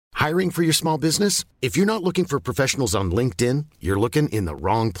Hiring for your small business? If you're not looking for professionals on LinkedIn, you're looking in the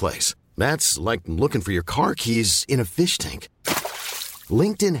wrong place. That's like looking for your car keys in a fish tank.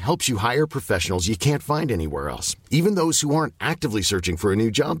 LinkedIn helps you hire professionals you can't find anywhere else, even those who aren't actively searching for a new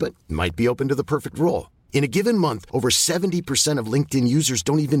job but might be open to the perfect role. In a given month, over 70% of LinkedIn users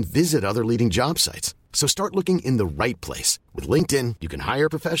don't even visit other leading job sites. So start looking in the right place. With LinkedIn, you can hire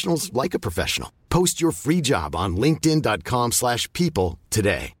professionals like a professional. Post your free job on linkedin.com/people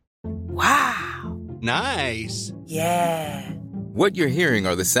today. Wow. Nice. Yeah. What you're hearing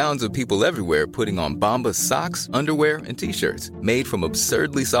are the sounds of people everywhere putting on Bombas socks, underwear, and T-shirts made from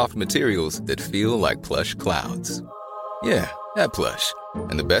absurdly soft materials that feel like plush clouds. Yeah, that plush.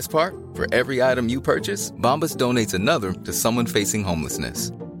 And the best part? For every item you purchase, Bombas donates another to someone facing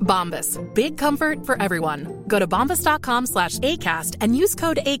homelessness. Bombas. Big comfort for everyone. Go to bombas.com/ACAST and use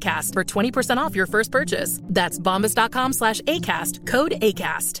code ACAST for 20% off your first purchase. That's bombas.com/ACAST. Code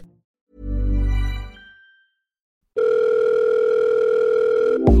ACAST.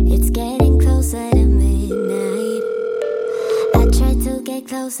 It's getting closer to midnight. I try to get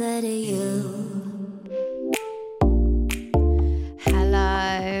closer to you.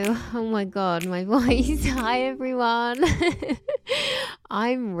 Hello. Oh my god, my voice. Hi everyone.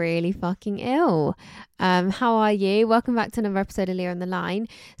 I'm really fucking ill. How are you? Welcome back to another episode of Leah on the Line.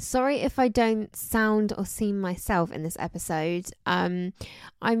 Sorry if I don't sound or seem myself in this episode. I'm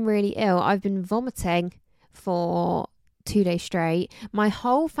really ill. I've been vomiting for 2 days straight. My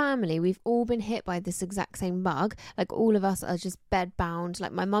whole family, we've all been hit by this exact same bug. Like, all of us are just bed bound.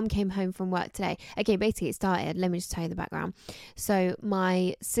 Like, my mum came home from work today. Okay, basically it started, let me just tell you the background. So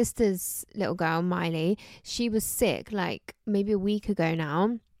my sister's little girl, Miley, she was sick like maybe a week ago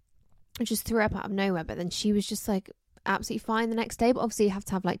now. I just threw up out of nowhere, but then she was just like absolutely fine the next day. But obviously you have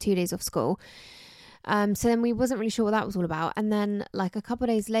to have like 2 days off school. So then we wasn't really sure what that was all about. And then like a couple of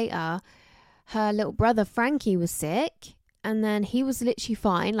days later, her little brother Frankie was sick, and then he was literally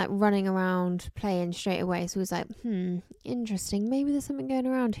fine, like running around playing straight away. So he was like, interesting, maybe there's something going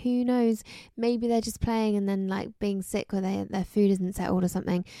around, who knows, maybe they're just playing and then like being sick, or their food isn't settled or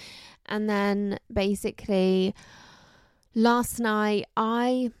something. And then basically last night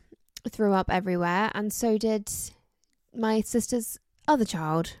I threw up everywhere, and so did my sister's other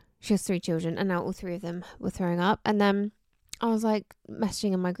child. She has 3 children, and now all 3 of them were throwing up. And then I was like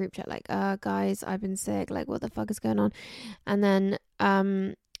messaging in my group chat like, guys, I've been sick, like what the fuck is going on? And then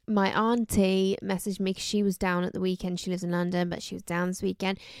my auntie messaged me because she was down at the weekend. She lives in London, but she was down this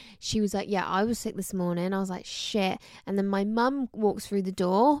weekend. She was like, yeah, I was sick this morning. I was like, shit. And then my mum walks through the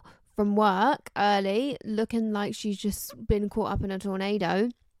door from work early looking like she's just been caught up in a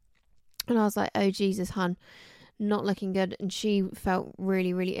tornado. And I was like, oh Jesus, hun, not looking good. And she felt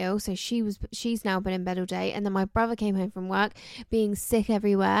really, really ill. So she's now been in bed all day. And then my brother came home from work being sick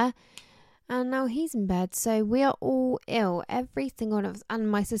everywhere, and now he's in bed. So we are all ill, every single one of us. And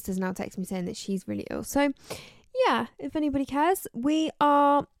my sister's now texting me saying that she's really ill. So yeah, if anybody cares, we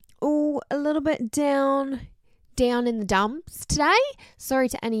are all a little bit down in the dumps today. Sorry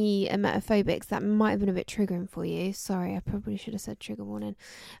to any emetophobics, that might have been a bit triggering for you. Sorry, I probably should have said trigger warning.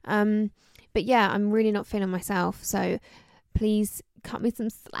 But yeah, I'm really not feeling myself, so please cut me some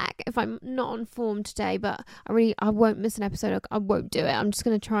slack if I'm not on form today. But I won't miss an episode. I won't do it. I'm just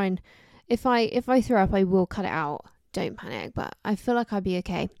gonna try and if I throw up, I will cut it out. Don't panic. But I feel like I'll be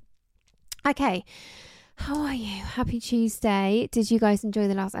okay. Okay. How are you? Happy Tuesday. Did you guys enjoy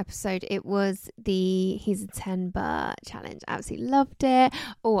the last episode? It was the He's a 10 but challenge. Absolutely loved it.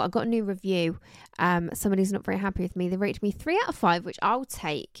 Oh, I got a new review. Somebody's not very happy with me. They rated me 3 out of 5, which I'll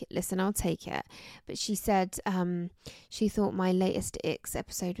take. Listen, I'll take it. But she said she thought my latest Ix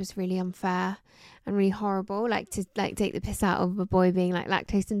episode was really unfair and really horrible, like to like take the piss out of a boy being like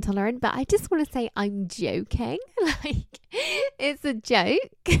lactose intolerant. But I just want to say I'm joking. Like, it's a joke.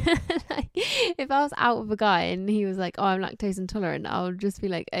 Like, if I was out with a guy and he was like, oh, I'm lactose intolerant, I'll just be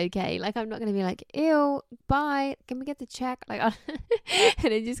like, okay. Like, I'm not going to be like, ew, bye, can we get the check? Like,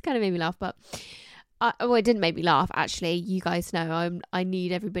 and it just kind of made me laugh. But it didn't make me laugh, actually. You guys know I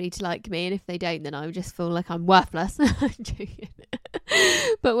need everybody to like me, and if they don't, then I just feel like I'm worthless. I'm joking.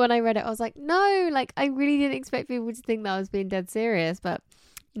 But when I read it, I was like, no, like, I really didn't expect people to think that I was being dead serious. But,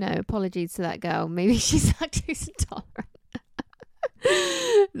 you know, apologies to that girl. Maybe she's lactose intolerant.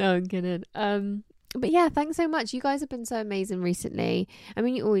 No, I'm kidding. But yeah, thanks so much. You guys have been so amazing recently. I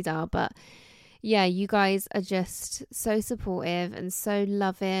mean, you always are, but yeah, you guys are just so supportive and so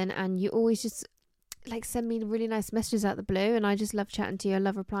loving, and you always just like send me really nice messages out the blue, and I just love chatting to you. I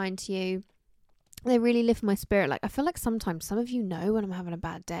love replying to you. they really lift my spirit. Like, I feel like sometimes some of you know when I'm having a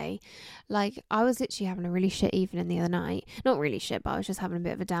bad day. Like, I was literally having a really shit evening the other night. Not really shit, but I was just having a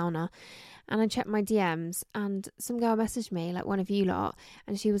bit of a downer. And I checked my DMs and some girl messaged me, like one of you lot,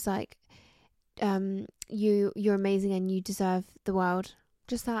 and she was like, you're amazing and you deserve the world.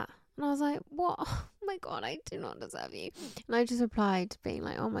 Just that. And I was like, what? Oh my God, I do not deserve you. And I just replied being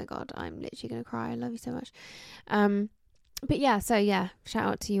like, oh my God, I'm literally going to cry. I love you so much. But yeah, so yeah, shout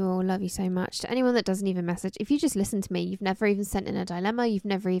out to you all. Love you so much. To anyone that doesn't even message, if you just listen to me, you've never even sent in a dilemma, you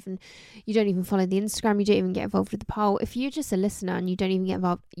don't even follow the Instagram, you don't even get involved with the poll. If you're just a listener and you don't even get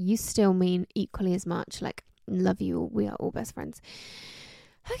involved, you still mean equally as much. Like, love you all. We are all best friends.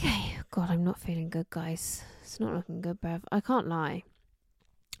 Okay. God, I'm not feeling good, guys. It's not looking good, Bev. I can't lie.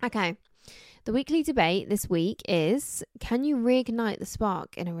 Okay. The weekly debate this week is, can you reignite the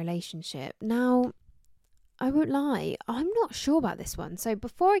spark in a relationship? Now, I won't lie, I'm not sure about this one. So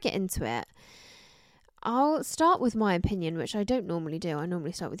before I get into it, I'll start with my opinion, which I don't normally do. I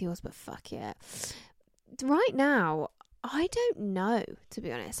normally start with yours, but fuck it. Right now, I don't know, to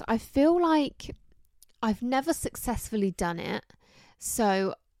be honest. I feel like I've never successfully done it.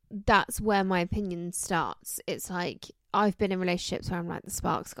 So that's where my opinion starts. It's like, I've been in relationships where I'm like, the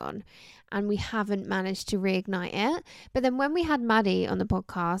spark's gone and we haven't managed to reignite it. But then when we had Maddie on the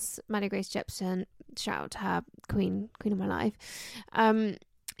podcast, Maddie Grace Jepson, shout out to her, queen of my life,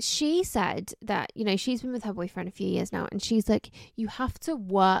 she said that, you know, she's been with her boyfriend a few years now, and she's like, you have to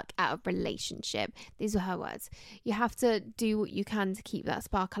work at a relationship. These were her words. You have to do what you can to keep that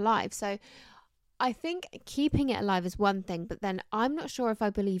spark alive. So I think keeping it alive is one thing, but then I'm not sure if I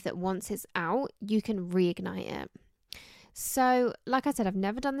believe that once it's out, you can reignite it. So, like I said, I've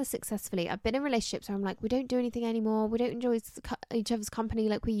never done this successfully. I've been in relationships where I'm like, we don't do anything anymore. We don't enjoy each other's company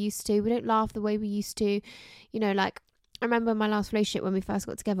like we used to. We don't laugh the way we used to. You know, like, I remember my last relationship when we first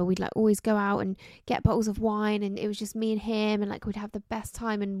got together, we'd like always go out and get bottles of wine, and it was just me and him, and like we'd have the best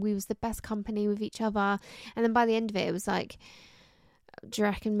time, and we was the best company with each other. And then by the end of it, it was like, do you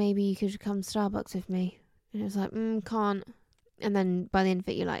reckon maybe you could come to Starbucks with me? And it was like, can't. And then by the end of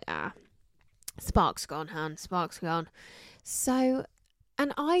it, you're like, spark's gone, Han. Spark's gone. So,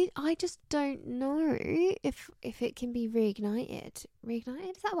 and I just don't know if it can be reignited.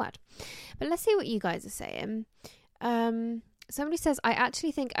 Reignited, is that a word? But let's see what you guys are saying. Somebody says, I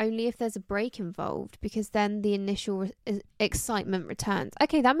actually think only if there's a break involved, because then the initial excitement returns.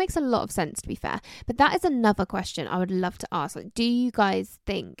 Okay, that makes a lot of sense, to be fair. But that is another question I would love to ask. Like, do you guys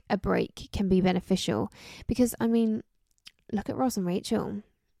think a break can be beneficial? Because, I mean, look at Ross and Rachel.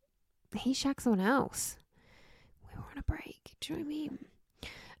 He shagged someone else. We were on a break. Do you know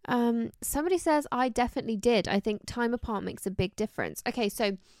what I mean? Somebody says, I definitely did. I think time apart makes a big difference. Okay,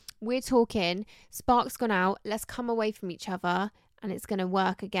 so we're talking, spark's gone out, let's come away from each other and it's going to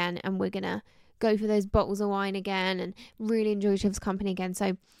work again, and we're going to go for those bottles of wine again and really enjoy each other's company again.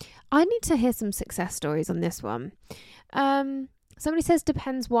 So I need to hear some success stories on this one. Somebody says,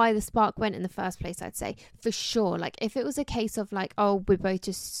 depends why the spark went in the first place, I'd say. For sure. Like, if it was a case of like, oh, we're both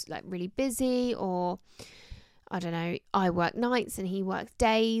just like really busy, or I don't know, I work nights and he works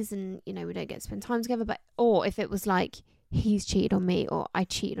days and, you know, we don't get to spend time together. But, or if it was like, he's cheated on me or I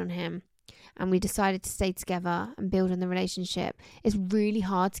cheated on him and we decided to stay together and build on the relationship, it's really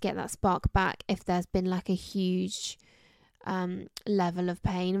hard to get that spark back if there's been like a huge level of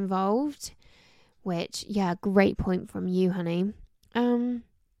pain involved. Which, yeah, great point from you, honey.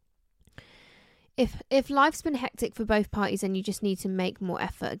 If life's been hectic for both parties and you just need to make more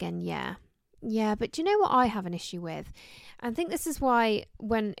effort again, yeah, but do you know what I have an issue with? I think this is why,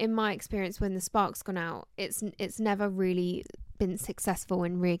 when in my experience, when the spark's gone out, it's never really been successful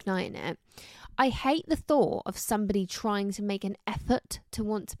in reigniting it. I hate the thought of somebody trying to make an effort to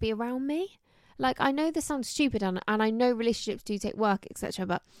want to be around me. Like, I know this sounds stupid, and I know relationships do take work, etc.,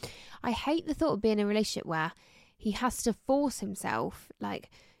 but I hate the thought of being in a relationship where he has to force himself, like,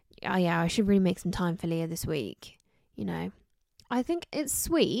 oh yeah, I should really make some time for Leah this week, you know. I think it's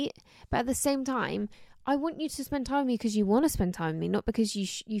sweet, but at the same time, I want you to spend time with me because you want to spend time with me, not because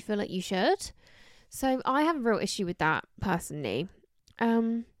you feel like you should. So I have a real issue with that, personally.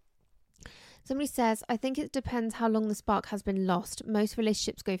 Somebody says, I think it depends how long the spark has been lost. Most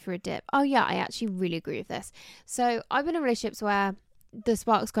relationships go through a dip. Oh yeah, I actually really agree with this. So I've been in relationships where the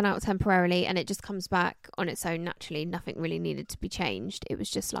spark's gone out temporarily and it just comes back on its own naturally. Nothing really needed to be changed. It was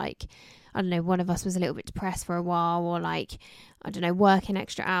just like, I don't know, one of us was a little bit depressed for a while, or like, I don't know, working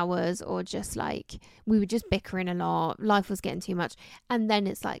extra hours, or just like we were just bickering a lot. Life was getting too much. And then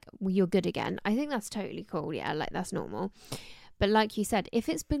it's like, well, you're good again. I think that's totally cool. Yeah, like that's normal. But like you said, if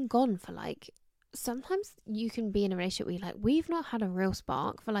it's been gone for like, sometimes you can be in a relationship where you're like, we've not had a real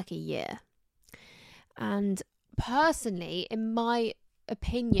spark for like a year. And personally, in my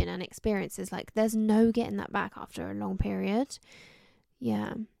opinion and experiences, like, there's no getting that back after a long period.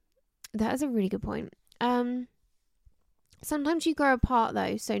 Yeah, that is a really good point. Sometimes you grow apart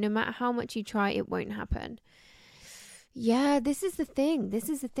though, so no matter how much you try, it won't happen. Yeah, this is the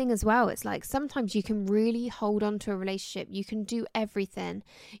thing as well. It's like sometimes you can really hold on to a relationship. You can do everything.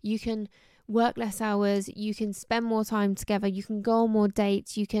 You can work less hours. You can spend more time together. You can go on more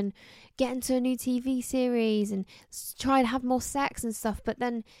dates. You can get into a new TV series and try to have more sex and stuff. But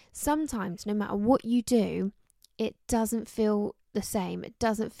then sometimes, no matter what you do, it doesn't feel the same. It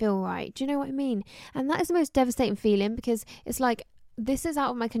doesn't feel right. Do you know what I mean? And that is the most devastating feeling, because it's like, this is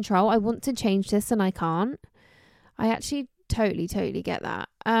out of my control. I want to change this and I can't. I actually totally get that.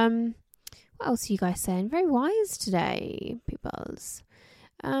 What else are you guys saying? Very wise today, peoples.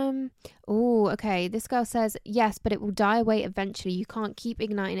 Oh, okay. This girl says, yes, but it will die away eventually. You can't keep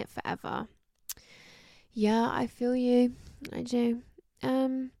igniting it forever. Yeah, I feel you. I do.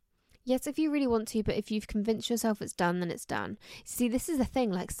 Yes, if you really want to, but if you've convinced yourself it's done, then it's done. See, this is the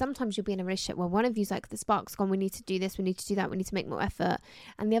thing. Like, sometimes you'll be in a relationship where one of you's like, the spark's gone. We need to do this. We need to do that. We need to make more effort.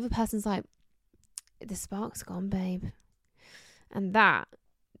 And the other person's like, the spark's gone, babe. And that,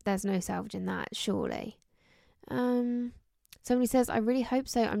 there's no salvaging that, surely. Somebody says, I really hope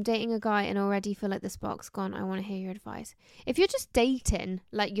so. I'm dating a guy and already feel like the spark's gone. I want to hear your advice. If you're just dating,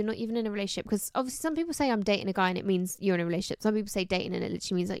 like you're not even in a relationship, because obviously some people say I'm dating a guy and it means you're in a relationship. Some people say dating and it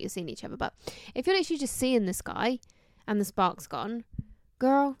literally means like you're seeing each other. But if you're literally just seeing this guy and the spark's gone,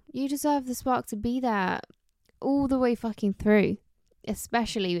 girl, you deserve the spark to be there all the way fucking through,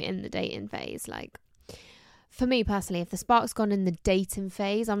 especially in the dating phase. Like, for me personally, if the spark's gone in the dating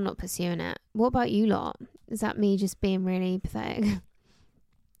phase, I'm not pursuing it. What about you lot? Is that me just being really pathetic?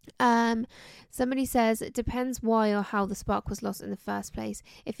 Somebody says, it depends why or how the spark was lost in the first place.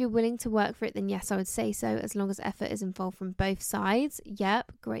 If you're willing to work for it, then yes, I would say so, as long as effort is involved from both sides.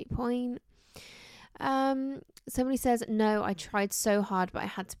 Yep, great point. Somebody says, no, I tried so hard, but I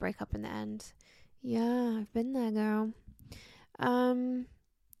had to break up in the end. Yeah, I've been there, girl.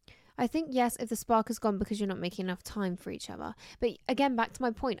 I think, yes, if the spark is gone because you're not making enough time for each other. But again, back to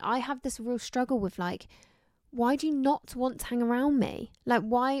my point, I have this real struggle with, like, why do you not want to hang around me? Like,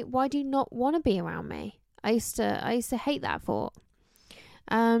 why do you not want to be around me? I used to hate that thought.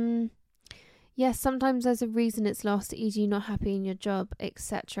 Yes, sometimes there's a reason it's lost, e.g. not happy in your job,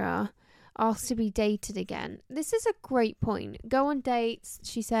 etc. Ask to be dated again. This is a great point. Go on dates,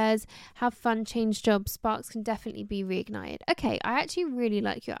 she says. Have fun, change jobs. Sparks can definitely be reignited. Okay, I actually really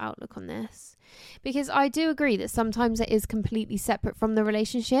like your outlook on this, because I do agree that sometimes it is completely separate from the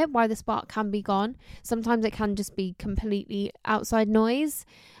relationship, why the spark can be gone. Sometimes it can just be completely outside noise.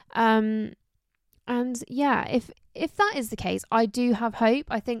 And yeah, if that is the case, I do have hope.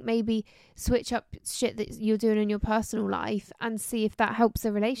 I think maybe switch up shit that you're doing in your personal life and see if that helps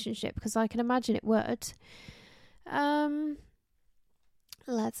the relationship, because I can imagine it would.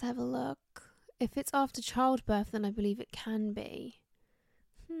 Let's have a look. If it's after childbirth, then I believe it can be.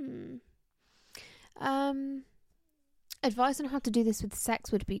 Advice on how to do this with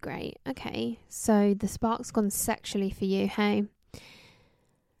sex would be great. Okay, so the spark's gone sexually for you, hey?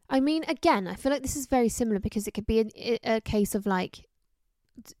 I mean, again, I feel like this is very similar, because it could be a case of, like,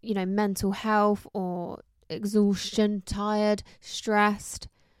 you know, mental health or exhaustion, tired, stressed,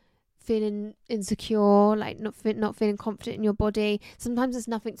 feeling insecure, like not feeling confident in your body. Sometimes it's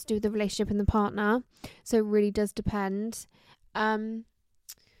nothing to do with the relationship and the partner, so it really does depend.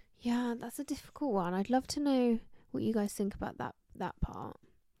 Yeah, that's a difficult one. I'd love to know what you guys think about that part.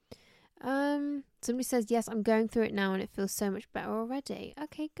 Somebody says, yes, I'm going through it now and it feels so much better already.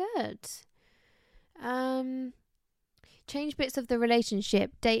 Okay, good. Change bits of the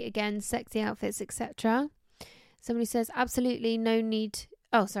relationship, date again, sexy outfits, etc. Somebody says, absolutely need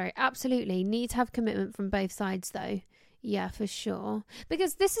to have commitment from both sides though. Yeah, for sure.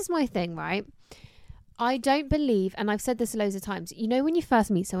 Because this is my thing, right? I don't believe, and I've said this loads of times, you know, when you first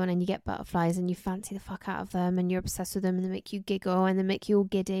meet someone and you get butterflies and you fancy the fuck out of them and you're obsessed with them and they make you giggle and they make you all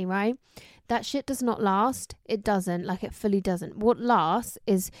giddy, right? That shit does not last. It doesn't. Like, it fully doesn't. What lasts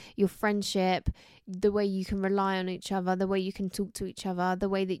is your friendship, the way you can rely on each other, the way you can talk to each other, the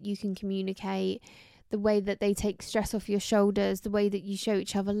way that you can communicate, the way that they take stress off your shoulders, the way that you show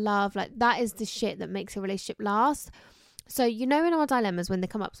each other love. Like, that is the shit that makes a relationship last. So, you know, in our dilemmas, when they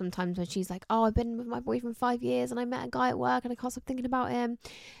come up sometimes, when she's like, oh, I've been with my boyfriend 5 years and I met a guy at work and I can't stop thinking about him.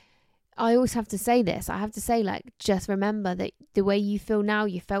 I always have to say this. I have to say, like, just remember that the way you feel now,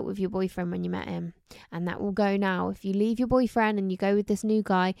 you felt with your boyfriend when you met him. And that will go now. If you leave your boyfriend and you go with this new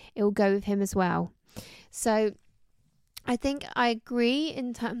guy, it will go with him as well. So I think I agree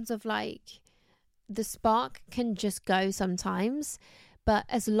in terms of, like, the spark can just go sometimes, but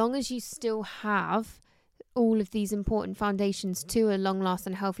as long as you still have all of these important foundations to a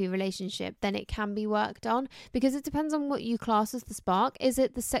long-lasting healthy relationship, then it can be worked on, because it depends on what you class as the spark. Is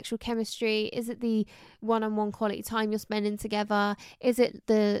it the sexual chemistry? Is it the one-on-one quality time you're spending together? Is it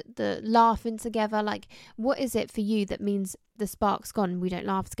the laughing together? Like, what is it for you that means the spark's gone? We don't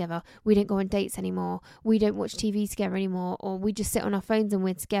laugh together, we don't go on dates anymore, we don't watch TV together anymore, or we just sit on our phones and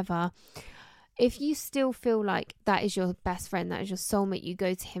we're together. If you still feel like that is your best friend, that is your soulmate, you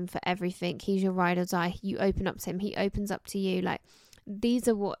go to him for everything, he's your ride or die, you open up to him, he opens up to you, like,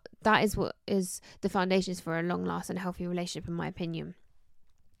 that is what is the foundations for a long lasting healthy relationship, in my opinion.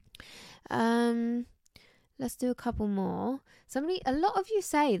 Let's do a couple more. A lot of you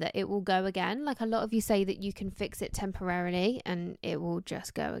say that it will go again. Like, a lot of you say that you can fix it temporarily and it will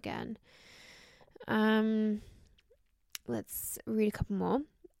just go again. Let's read a couple more.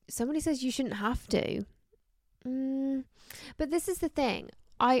 Somebody says you shouldn't have to. But this is the thing.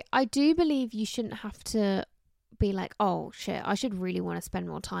 I do believe you shouldn't have to be like, oh shit, I should really want to spend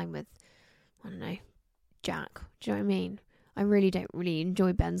more time with, I don't know, Jack. Do you know what I mean? I really don't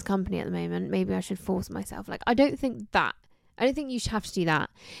enjoy Ben's company at the moment. Maybe I should force myself. Like, I don't think you should have to do that.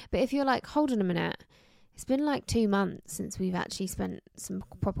 But if you're like, hold on a minute, it's been like 2 months since we've actually spent some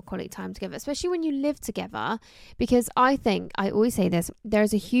proper quality time together, especially when you live together. Because I always say this, there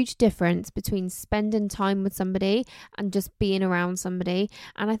is a huge difference between spending time with somebody and just being around somebody.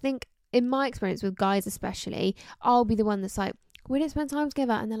 And I think, in my experience with guys especially, I'll be the one that's like, we don't spend time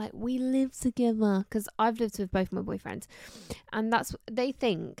together, and they're like, we live together, because I've lived with both my boyfriends, and they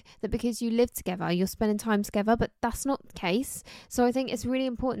think that because you live together you're spending time together, but that's not the case. So I think it's really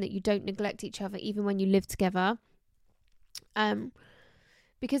important that you don't neglect each other even when you live together,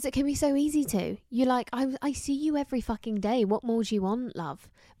 because it can be so easy to. You're like, I see you every fucking day, what more do you want, love?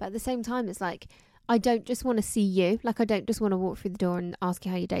 But at the same time, it's like, I don't just want to see you. Like, I don't just want to walk through the door and ask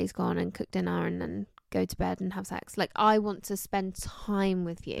you how your day's gone and cook dinner and then go to bed and have sex. Like, I want to spend time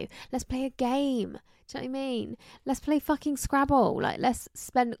with you. Let's play a game. Do you know what I mean? Let's play fucking Scrabble. Like, let's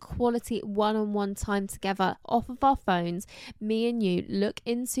spend quality one-on-one time together off of our phones. Me and you, look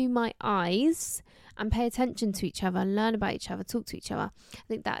into my eyes and pay attention to each other, learn about each other, talk to each other. I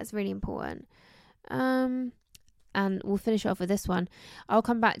think that is really important. And we'll finish off with this one. I'll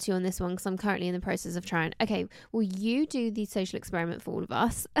come back to you on this one because I'm currently in the process of trying. Okay, will you do the social experiment for all of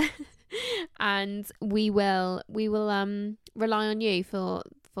us? And we will rely on you for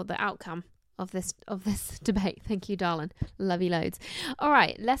the outcome of this debate. Thank you, darling. Love you loads. All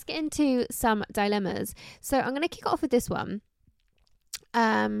right, let's get into some dilemmas. So I'm going to kick off with this one.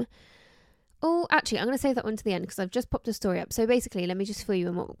 Oh, actually, I'm going to save that one to the end because I've just popped a story up. So basically, let me just fill you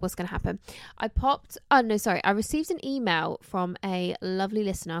in what's going to happen. I received an email from a lovely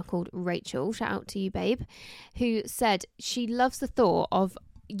listener called Rachel. Shout out to you, babe, who said she loves the thought of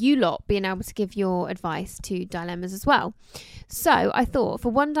you lot being able to give your advice to dilemmas as well. So I thought, for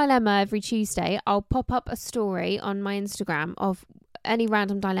one dilemma every Tuesday, I'll pop up a story on my Instagram of any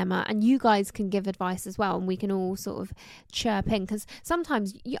random dilemma, and you guys can give advice as well, and we can all sort of chirp in, because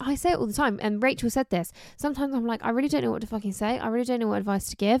sometimes I say it all the time, and Rachel said this, sometimes I'm like, I really don't know what to fucking say, I really don't know what advice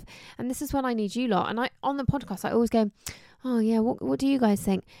to give, and this is when I need you lot. And on the podcast I always go, oh yeah, what do you guys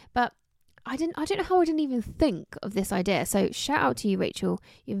think? But I don't know how I didn't even think of this idea. So shout out to you, Rachel.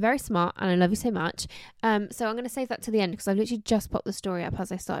 You're very smart and I love you so much. So I'm going to save that to the end because I've literally just popped the story up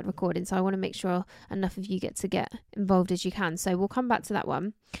as I started recording. So I want to make sure enough of you get involved as you can. So we'll come back to that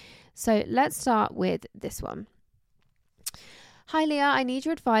one. So let's start with this one. Hi, Leah. I need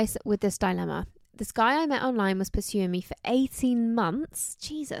your advice with this dilemma. This guy I met online was pursuing me for 18 months,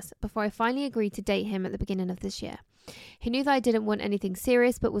 Jesus, before I finally agreed to date him at the beginning of this year. He knew that I didn't want anything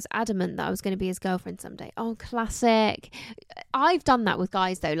serious, but was adamant that I was going to be his girlfriend someday. Oh, classic. I've done that with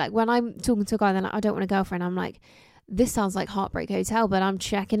guys, though. Like, when I'm talking to a guy and they're like, I don't want a girlfriend, I'm like, this sounds like Heartbreak Hotel, but I'm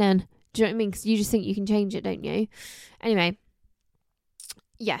checking in. Do you know what I mean? Because you just think you can change it, don't you? Anyway,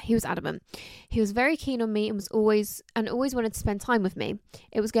 yeah, he was adamant. He was very keen on me and always wanted to spend time with me.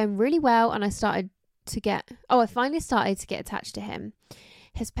 It was going really well, and I finally started to get attached to him.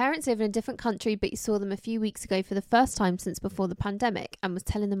 His parents live in a different country, but he saw them a few weeks ago for the first time since before the pandemic and was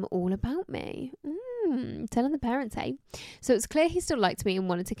telling them all about me. Telling the parents, hey? So it's clear he still liked me and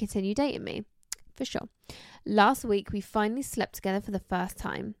wanted to continue dating me. For sure. Last week, we finally slept together for the first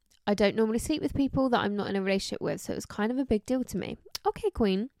time. I don't normally sleep with people that I'm not in a relationship with, so it was kind of a big deal to me. Okay,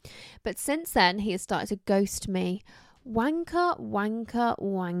 queen. But since then, he has started to ghost me. Wanker, wanker,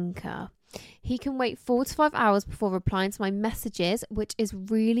 wanker. He can wait 4 to 5 hours before replying to my messages, which is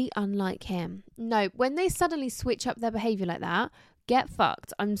really unlike him. No, when they suddenly switch up their behaviour like that, get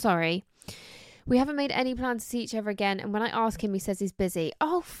fucked. I'm sorry. We haven't made any plans to see each other again. And when I ask him, he says he's busy.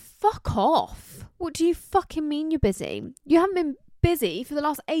 Oh, fuck off. What do you fucking mean you're busy? You haven't been busy for the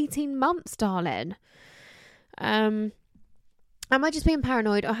last 18 months, darling. Am I just being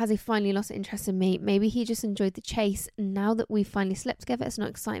paranoid, or has he finally lost interest in me? Maybe he just enjoyed the chase. Now that we've finally slept together, it's not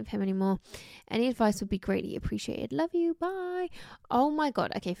exciting for him anymore. Any advice would be greatly appreciated. Love you. Bye. Oh my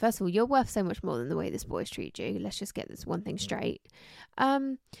God. Okay, first of all, you're worth so much more than the way this boy's treated you. Let's just get this one thing straight.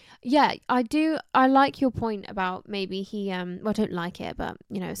 Yeah, I do. I like your point about maybe he, well, I don't like it, but,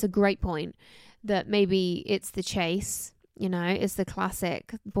 you know, it's a great point that maybe it's the chase. You know, it's the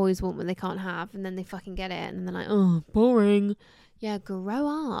classic boys want what they can't have, and then they fucking get it, and they're like, oh, boring. Yeah, grow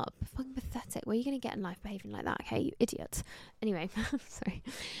up. Fucking pathetic. Where are you going to get in life behaving like that? Okay, you idiot. Anyway, sorry.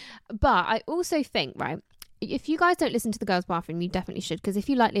 But I also think, right, if you guys don't listen to the girls' bathroom, you definitely should, because if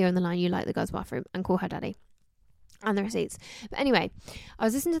you like Leah on the line, you like the girls' bathroom, and call her daddy. And the receipts. But anyway, I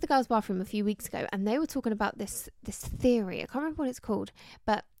was listening to the girls' bathroom a few weeks ago, and they were talking about this theory. I can't remember what it's called,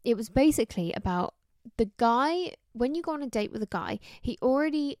 but it was basically about the guy. When you go on a date with a guy, he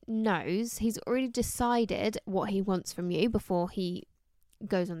already knows, he's already decided what he wants from you before he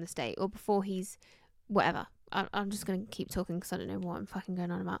goes on this date, or before he's whatever. I'm just going to keep talking because I don't know what I'm fucking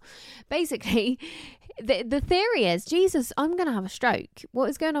going on about. Basically, the theory is, Jesus, I'm going to have a stroke. What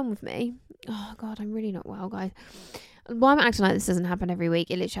is going on with me? Oh God, I'm really not well, guys. Why am I acting like this doesn't happen every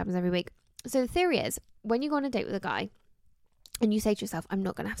week? It literally happens every week. So the theory is, when you go on a date with a guy, and you say to yourself, I'm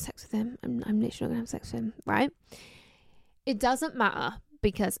not going to have sex with him. I'm literally not going to have sex with him, right? It doesn't matter,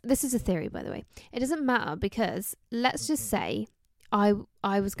 because this is a theory, by the way. It doesn't matter because, let's just say I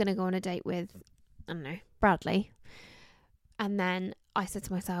was going to go on a date with, I don't know, Bradley. And then I said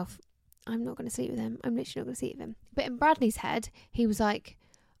to myself, I'm not going to sleep with him. I'm literally not going to sleep with him. But in Bradley's head, he was like,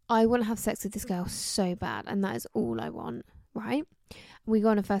 I want to have sex with this girl so bad. And that is all I want, right? We go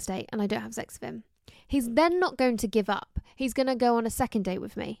on a first date and I don't have sex with him. He's then not going to give up. He's going to go on a second date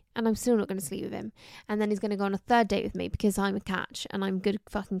with me, and I'm still not going to sleep with him. And then he's going to go on a third date with me because I'm a catch and I'm good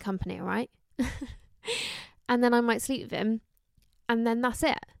fucking company, all right? And then I might sleep with him, and then that's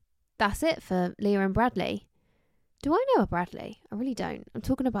it. That's it for Leah and Bradley. Do I know a Bradley? I really don't. I'm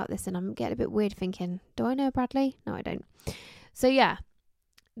talking about this and I'm getting a bit weird thinking, do I know a Bradley? No, I don't. So yeah,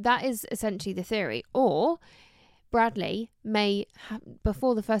 that is essentially the theory. Or Bradley may have,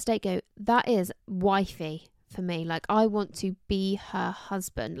 before the first date, go, that is wifey for me. Like, I want to be her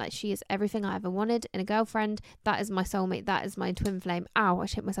husband. Like, she is everything I ever wanted in a girlfriend. That is my soulmate. That is my twin flame. Ow, I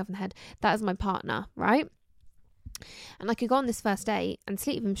hit myself in the head. That is my partner, right? And I could go on this first date and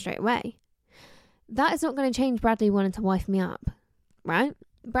sleep with him straight away. That is not going to change Bradley wanting to wife me up, right?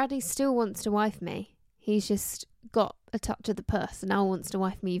 Bradley still wants to wife me. He's just got a touch of the puss and now wants to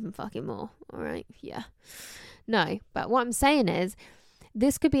wife me even fucking more, all right? Yeah. No, but what I'm saying is,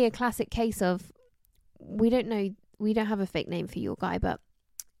 this could be a classic case of, we don't know, we don't have a fake name for your guy, but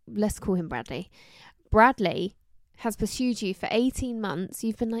let's call him Bradley. Bradley has pursued you for 18 months.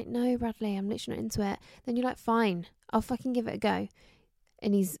 You've been like, no, Bradley, I'm literally not into it. Then you're like, fine, I'll fucking give it a go.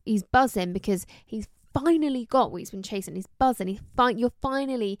 And he's buzzing because he's finally got what he's been chasing. He's buzzing. You're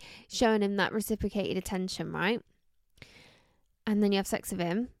finally showing him that reciprocated attention, right? And then you have sex with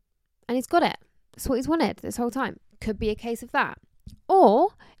him and he's got it. That's what he's wanted this whole time. Could be a case of that. Or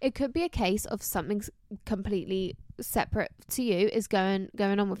it could be a case of something completely separate to you is going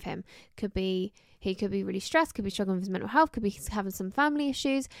on with him. He could be really stressed, could be struggling with his mental health, could be having some family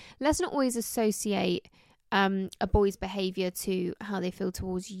issues. Let's not always associate a boy's behaviour to how they feel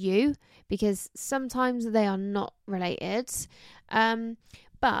towards you, because sometimes they are not related.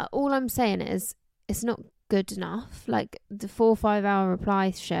 But all I'm saying is, it's not good enough. Like the 4 or 5 hour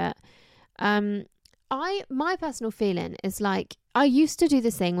reply shit. My personal feeling is, like, I used to do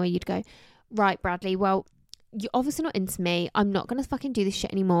this thing where you'd go, right, Bradley, well, you're obviously not into me. I'm not going to fucking do this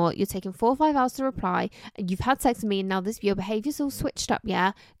shit anymore. You're taking 4 or 5 hours to reply. You've had sex with me and now your behaviour's all switched up,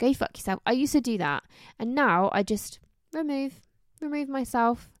 yeah? Go fuck yourself. I used to do that. And now I just remove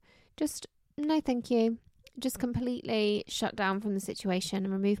myself. Just, no thank you. Just completely shut down from the situation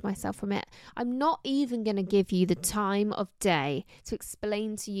and remove myself from it. I'm not even going to give you the time of day to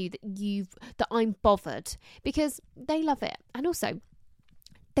explain to you that I'm bothered, because they love it. And also,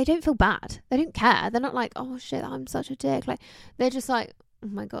 they don't feel bad. They don't care. They're not like, oh shit, I'm such a dick. Like, they're just like, oh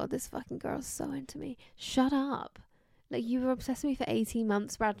my God, this fucking girl's so into me. Shut up. Like, you were obsessed with me for 18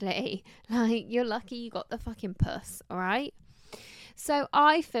 months, Bradley. Like, you're lucky you got the fucking puss, all right? So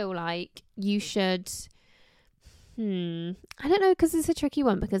I feel like you should, I don't know, because it's a tricky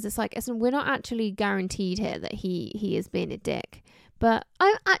one, because it's like, we're not actually guaranteed here that he is being a dick. But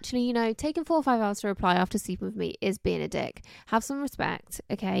I'm actually, you know, taking 4 or 5 hours to reply after sleeping with me is being a dick. Have some respect,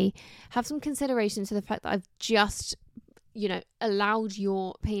 okay? Have some consideration to the fact that I've just, you know, allowed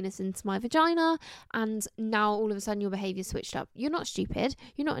your penis into my vagina, and now all of a sudden your behaviour switched up. You're not stupid.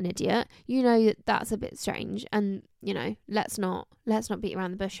 You're not an idiot. You know that that's a bit strange, and, you know, let's not beat around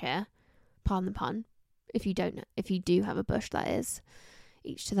the bush here. Pardon the pun. If you do have a bush, that is.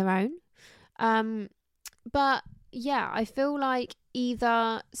 Each to their own. But yeah, I feel like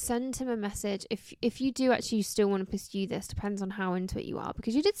either send him a message if you do actually still want to pursue this. Depends on how into it you are,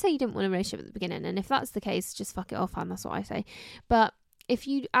 because you did say you didn't want a relationship at the beginning, and if that's the case, just fuck it off, and that's what I say. But if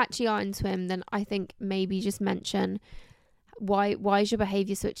you actually are into him, then I think maybe just mention why is your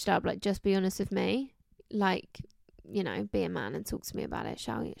behaviour switched up. Like, just be honest with me, like, you know, be a man and talk to me about it,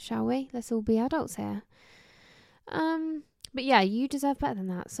 shall we? Let's all be adults here. But yeah, you deserve better than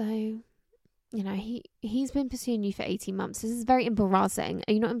that. So, you know, he's been pursuing you for 18 months. This is very embarrassing.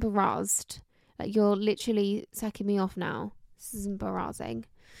 Are you not embarrassed? Like, you're literally sucking me off now. This is embarrassing.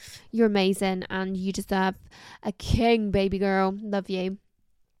 You're amazing and you deserve a king, baby girl. Love you.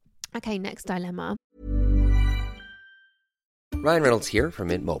 Okay, next dilemma. Ryan Reynolds here from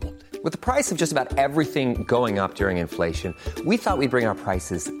Mint Mobile. With the price of just about everything going up during inflation, we thought we'd bring our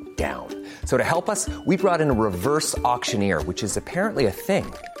prices down. So to help us, we brought in a reverse auctioneer, which is apparently a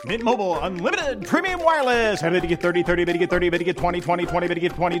thing. Mint Mobile Unlimited Premium Wireless. How to get 30, 30, how to get 30, how to get 20, 20, 20, how to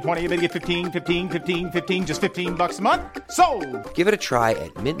get 20, 20, how to get 15, 15, 15, 15, just $15 a month? Sold! Give it a try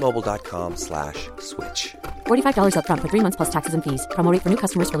at mintmobile.com/switch. $45 up front for 3 months plus taxes and fees. Promo rate for new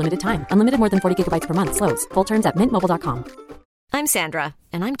customers for limited time. Unlimited more than 40 gigabytes per month. Slows full terms at mintmobile.com. I'm Sandra,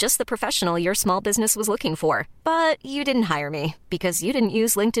 and I'm just the professional your small business was looking for. But you didn't hire me because you didn't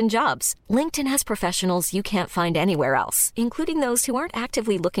use LinkedIn Jobs. LinkedIn has professionals you can't find anywhere else, including those who aren't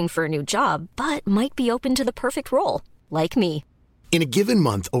actively looking for a new job, but might be open to the perfect role, like me. In a given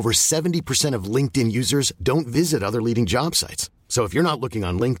month, over 70% of LinkedIn users don't visit other leading job sites. So if you're not looking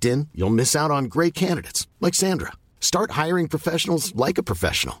on LinkedIn, you'll miss out on great candidates like Sandra. Start hiring professionals like a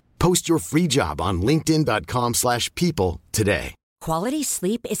professional. Post your free job on linkedin.com/people today. Quality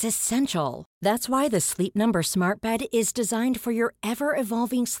sleep is essential. That's why the Sleep Number Smart Bed is designed for your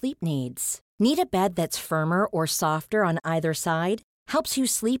ever-evolving sleep needs. Need a bed that's firmer or softer on either side? Helps you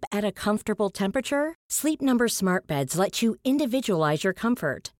sleep at a comfortable temperature? Sleep Number Smart Beds let you individualize your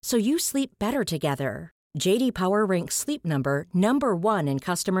comfort, so you sleep better together. J.D. Power ranks Sleep Number #1 in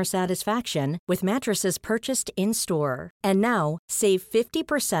customer satisfaction with mattresses purchased in-store. And now, save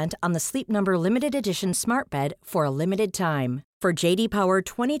 50% on the Sleep Number Limited Edition Smart Bed for a limited time. For J.D. Power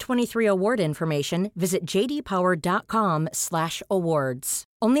 2023 award information, visit jdpower.com/awards.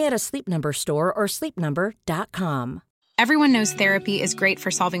 Only at a Sleep Number store or sleepnumber.com. Everyone knows therapy is great for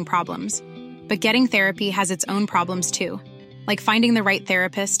solving problems, but getting therapy has its own problems too, like finding the right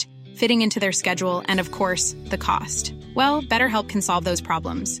therapist, fitting into their schedule, and of course, the cost. Well, BetterHelp can solve those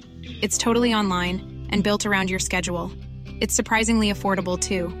problems. It's totally online and built around your schedule. It's surprisingly affordable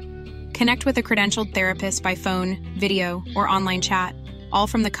too. Connect with a credentialed therapist by phone, video, or online chat, all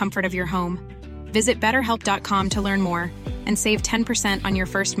from the comfort of your home. Visit BetterHelp.com to learn more and save 10% on your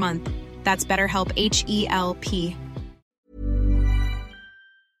first month. That's BetterHelp, H-E-L-P.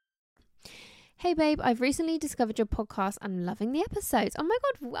 Hey babe, I've recently discovered your podcast and loving the episodes. Oh my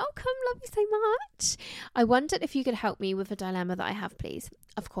god, welcome, love you so much. I wondered if you could help me with a dilemma that I have, please.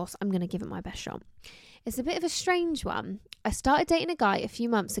 Of course, I'm going to give it my best shot. It's a bit of a strange one. I started dating a guy a few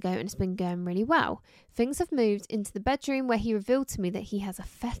months ago and it's been going really well. Things have moved into the bedroom where he revealed to me that he has a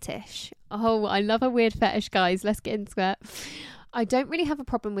fetish. Oh, I love a weird fetish, guys. Let's get into it. I don't really have a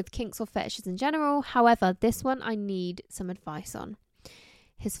problem with kinks or fetishes in general. However, this one I need some advice on.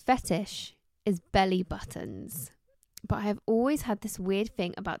 His fetish is belly buttons. But I have always had this weird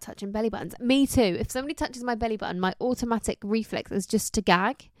thing about touching belly buttons. Me too. If somebody touches my belly button, my automatic reflex is just to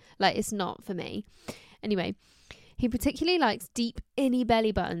gag. Like, it's not for me. Anyway, he particularly likes deep, inny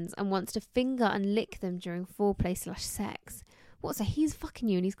belly buttons and wants to finger and lick them during foreplay/sex. What? So he's fucking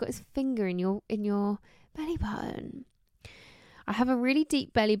you and he's got his finger in your belly button. I have a really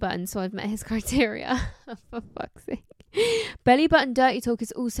deep belly button, so I've met his criteria. For fuck's sake. Belly button dirty talk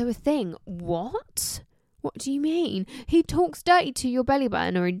is also a thing. What? What do you mean? He talks dirty to your belly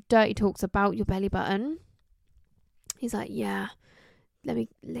button, or he dirty talks about your belly button? He's like, yeah, let me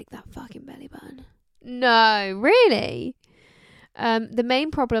lick that fucking belly button. No, really? The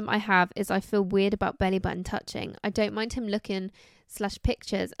main problem I have is I feel weird about belly button touching. I don't mind him looking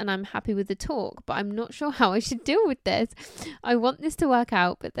 /pictures and I'm happy with the talk, but I'm not sure how I should deal with this. I want this to work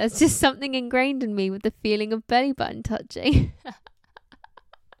out, but there's just something ingrained in me with the feeling of belly button touching.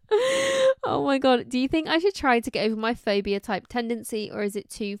 Oh my god, do you think I should try to get over my phobia type tendency, or is it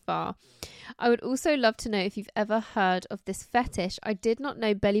too far? I would also love to know if you've ever heard of this fetish. I did not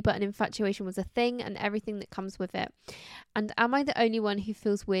know belly button infatuation was a thing and everything that comes with it. And am I the only one who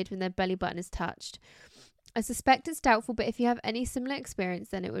feels weird when their belly button is touched? I suspect it's doubtful, but if you have any similar experience,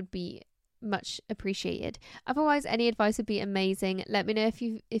 then it would be much appreciated. Otherwise, any advice would be amazing. Let me know if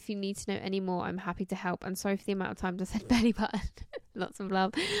you need to know any more. I'm happy to help. And sorry for the amount of times I said belly button. Lots of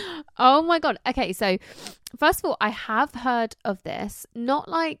love. Oh my god. Okay, so first of all, I have heard of this. Not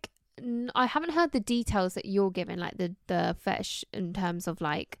like, I haven't heard the details that you're giving, like the fetish in terms of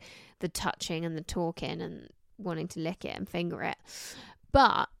like the touching and the talking and wanting to lick it and finger it.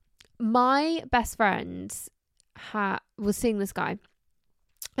 But my best friend was seeing this guy,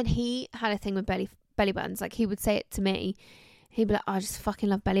 and he had a thing with belly buttons. Like, he would say it to me. He'd be like, oh, I just fucking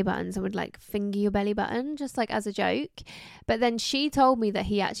love belly buttons. I would like finger your belly button just like as a joke. But then she told me that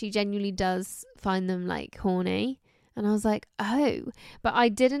he actually genuinely does find them like horny. And I was like, oh, but I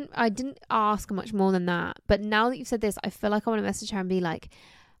didn't ask much more than that. But now that you've said this, I feel like I want to message her and be like,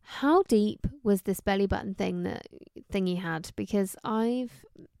 how deep was this belly button thing he had? Because I've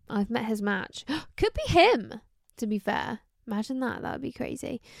met his match. Could be him, to be fair. Imagine that. That would be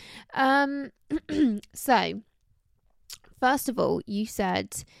crazy. So, first of all, you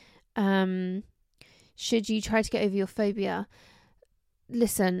said, should you try to get over your phobia?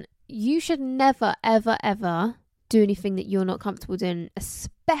 Listen, you should never, ever, ever do anything that you're not comfortable doing,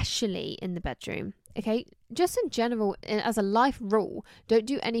 especially in the bedroom. Okay? Just in general, as a life rule, don't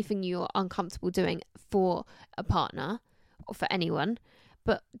do anything you're uncomfortable doing for a partner or for anyone.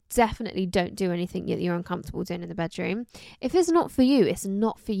 But definitely don't do anything that you're uncomfortable doing in the bedroom. If it's not for you, it's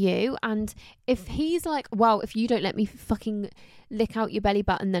not for you. And if he's like, well, if you don't let me fucking lick out your belly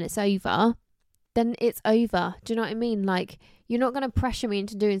button, then it's over, then it's over. Do you know what I mean? Like, you're not going to pressure me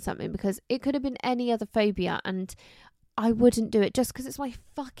into doing something, because it could have been any other phobia and I wouldn't do it just because it's my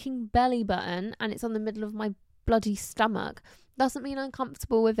fucking belly button and it's on the middle of my bloody stomach. Doesn't mean I'm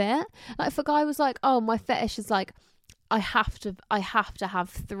comfortable with it. Like, if a guy was like, oh, my fetish is like, I have to have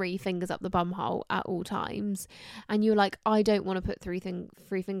 3 fingers up the bum hole at all times, and you're like, I don't want to put 3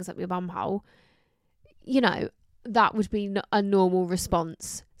 fingers up your bum hole, you know, that would be a normal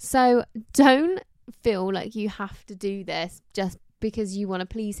response. So don't feel like you have to do this just because you want to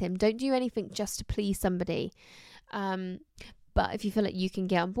please him. Don't do anything just to please somebody. But if you feel like you can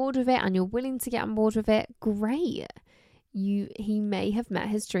get on board with it and you're willing to get on board with it, great. He may have met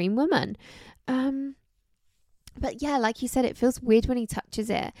his dream woman. But yeah, like you said, it feels weird when he touches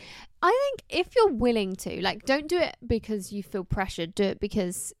it. I think if you're willing to, like, don't do it because you feel pressured. Do it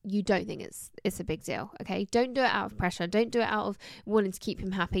because you don't think it's a big deal, okay? Don't do it out of pressure. Don't do it out of wanting to keep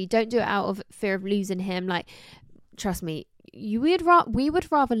him happy. Don't do it out of fear of losing him. Like, trust me, we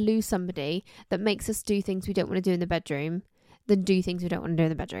would rather lose somebody that makes us do things we don't want to do in the bedroom than do things we don't want to do in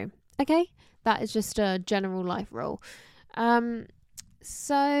the bedroom, okay? That is just a general life rule.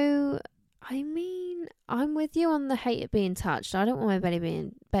 So, I mean, I'm with you on the hate it being touched. I don't want my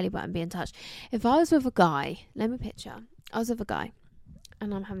belly button being touched. If I was with a guy, let me picture. I was with a guy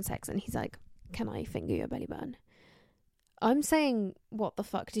and I'm having sex and he's like, can I finger your belly button? I'm saying, what the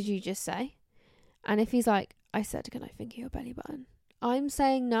fuck did you just say? And if he's like, I said, can I finger your belly button? I'm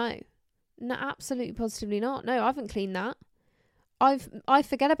saying no. No, absolutely positively not. No, I haven't cleaned that. I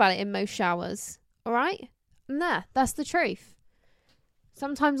forget about it in most showers. All right? And that's the truth.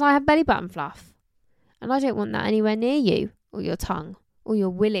 Sometimes I have belly button fluff, and I don't want that anywhere near you, or your tongue, or your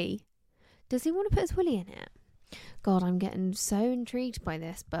willy. Does he want to put his willy in it? God, I'm getting so intrigued by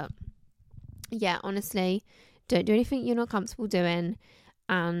this, but yeah, honestly, don't do anything you're not comfortable doing,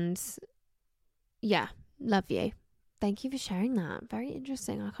 and yeah, love you. Thank you for sharing that. Very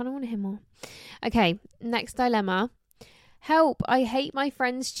interesting. I kind of want to hear more. Okay, next dilemma. Help, I hate my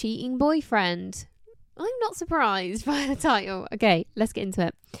friend's cheating boyfriend. I'm not surprised by the title. Okay, let's get into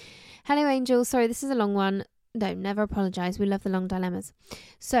it. Hello, Angel. Sorry, this is a long one. No, never apologise. We love the long dilemmas.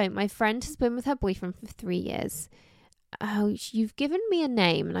 So, my friend has been with her boyfriend for 3 years. Oh, you've given me a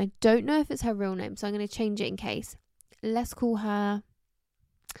name, and I don't know if it's her real name, so I'm going to change it in case. Let's call her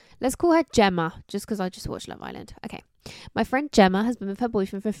Gemma, just because I just watched Love Island. Okay. My friend Gemma has been with her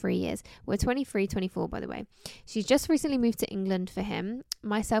boyfriend for 3 years. We're 23, 24, by the way. She's just recently moved to England for him.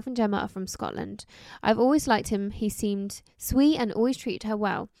 Myself and Gemma are from Scotland. I've always liked him. He seemed sweet and always treated her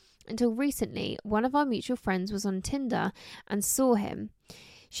well. Until recently, one of our mutual friends was on Tinder and saw him.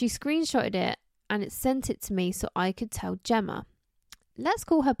 She screenshotted it and it sent it to me so I could tell Gemma. Let's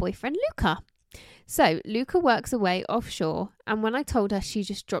call her boyfriend Luca. So, Luca works away offshore, and when I told her she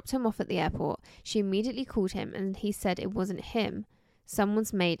just dropped him off at the airport, she immediately called him and he said it wasn't him.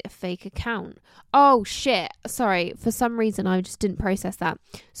 Someone's made a fake account. Oh, shit. Sorry. For some reason, I just didn't process that.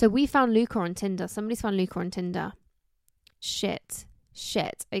 So we found Luca on Tinder. Somebody's found Luca on Tinder. Shit.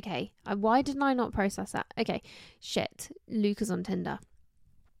 Okay. Why didn't I not process that? Okay. Shit. Luca's on Tinder.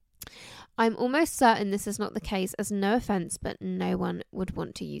 I'm almost certain this is not the case, as no offense, but no one would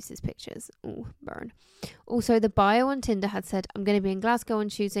want to use his pictures. Oh, burn. Also, the bio on Tinder had said, I'm going to be in Glasgow on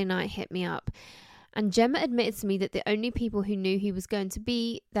Tuesday night, hit me up. And Gemma admitted to me that the only people who knew he was going to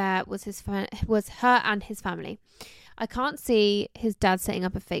be there was her and his family. I can't see his dad setting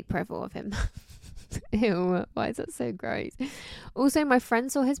up a fake profile of him. Ew, why is that so gross? Also, my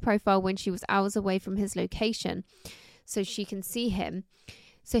friend saw his profile when she was hours away from his location, so she can see him.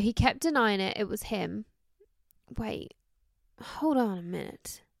 So he kept denying it was him. Wait, hold on a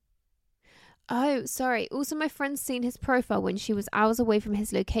minute. Oh, sorry. Also, my friend's seen his profile when she was hours away from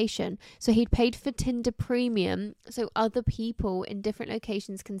his location. So he'd paid for Tinder Premium so other people in different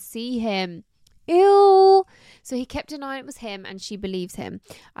locations can see him. Ew. So he kept denying it was him, and she believes him.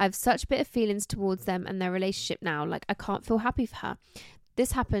 I have such bitter feelings towards them and their relationship now. Like, I can't feel happy for her.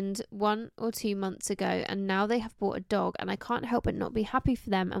 This happened 1 or 2 months ago, and now they have bought a dog, and I can't help but not be happy for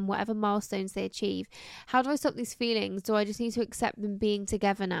them and whatever milestones they achieve. How do I stop these feelings? Do I just need to accept them being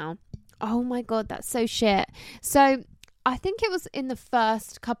together now? Oh my God, that's so shit. So I think it was in the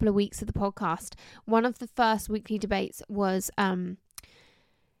first couple of weeks of the podcast, one of the first weekly debates was,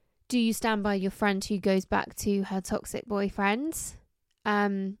 do you stand by your friend who goes back to her toxic boyfriend?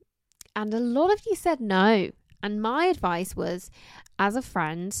 And a lot of you said no. And my advice was, as a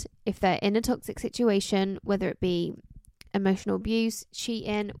friend, if they're in a toxic situation, whether it be emotional abuse,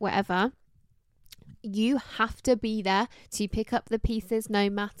 cheating, whatever, you have to be there to pick up the pieces no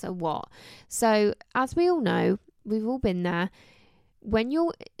matter what. So as we all know, we've all been there. When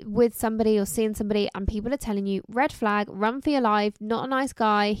you're with somebody or seeing somebody and people are telling you, red flag, run for your life, not a nice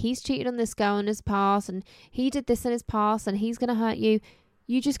guy, he's cheated on this girl in his past and he did this in his past and he's going to hurt you,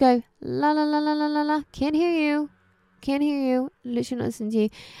 you just go, la la la la la la la, can't hear you, literally not listening to you.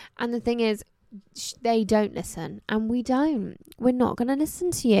 And the thing is, they don't listen, and we're not going to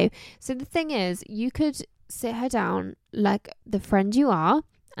listen to you. So the thing is, you could sit her down like the friend you are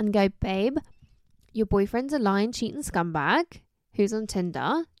and go, babe, your boyfriend's a lying, cheating scumbag who's on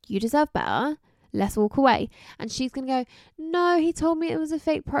Tinder, you deserve better, let's walk away. And she's going to go, no, he told me it was a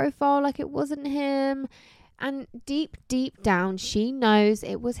fake profile, like it wasn't him. And deep down, she knows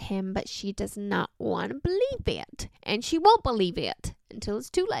it was him, but she does not want to believe it. And she won't believe it until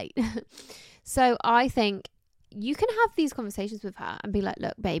it's too late. So I think you can have these conversations with her and be like,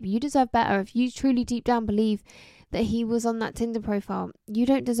 look, babe, you deserve better. If you truly deep down believe that he was on that Tinder profile, you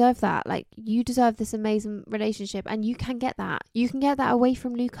don't deserve that. Like, you deserve this amazing relationship, and you can get that. You can get that away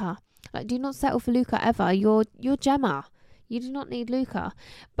from Luca. Like, do not settle for Luca ever. You're Gemma. You do not need Luca.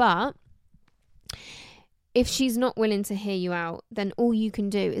 But if she's not willing to hear you out, then all you can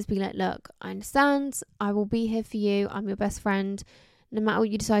do is be like, look, I understand. I will be here for you. I'm your best friend. No matter what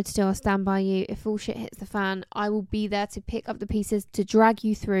you decide to do, I'll stand by you. If all shit hits the fan, I will be there to pick up the pieces, to drag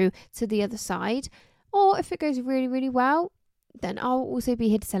you through to the other side. Or if it goes really, really well, then I'll also be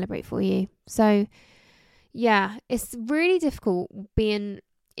here to celebrate for you. So, yeah, it's really difficult being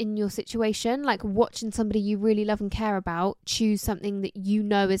in your situation, like watching somebody you really love and care about choose something that you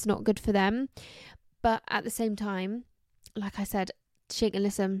know is not good for them. But at the same time, like I said, she can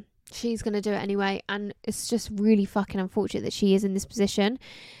listen. She's going to do it anyway. And it's just really fucking unfortunate that she is in this position.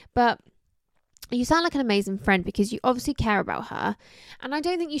 But you sound like an amazing friend because you obviously care about her. And I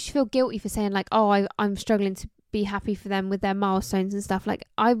don't think you should feel guilty for saying like, oh, I'm struggling to be happy for them with their milestones and stuff. Like,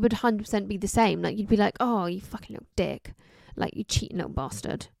 I would 100% be the same. Like, you'd be like, oh, you fucking little dick. Like, you cheating little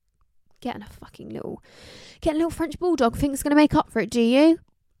bastard. Getting a little French bulldog think it's going to make up for it, do you?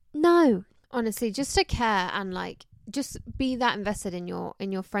 No. Honestly, just to care and like just be that invested in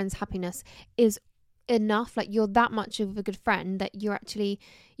your friend's happiness is enough. Like, you're that much of a good friend that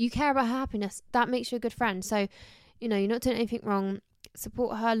you care about her happiness. That makes you a good friend. So, you know, you're not doing anything wrong.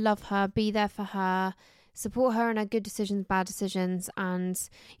 Support her, love her, be there for her, support her in her good decisions, bad decisions. And,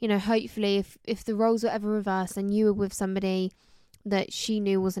 you know, hopefully if the roles were ever reversed and you were with somebody that she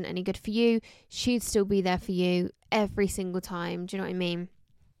knew wasn't any good for you, she'd still be there for you every single time. Do you know what I mean?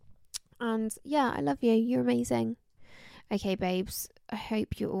 And yeah, I love you. You're amazing. Okay, babes. I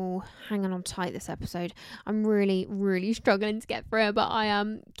hope you're all hanging on tight this episode. I'm really, really struggling to get through it, but I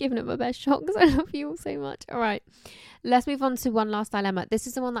am giving it my best shot because I love you all so much. All right. Let's move on to one last dilemma. This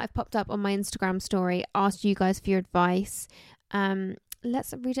is the one that I've popped up on my Instagram story. Asked you guys for your advice.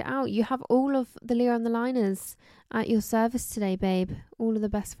 Let's read it out. You have all of the Leah and the Liners at your service today, babe. All of the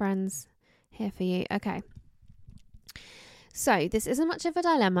best friends here for you. Okay. So this isn't much of a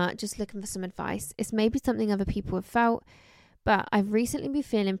dilemma, just looking for some advice. It's maybe something other people have felt, but I've recently been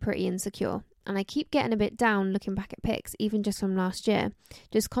feeling pretty insecure. And I keep getting a bit down looking back at pics, even just from last year.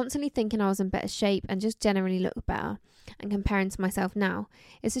 Just constantly thinking I was in better shape and just generally look better and comparing to myself now.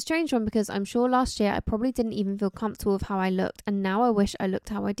 It's a strange one because I'm sure last year I probably didn't even feel comfortable with how I looked, and now I wish I looked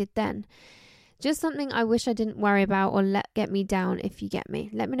how I did then. Just something I wish I didn't worry about or let get me down, if you get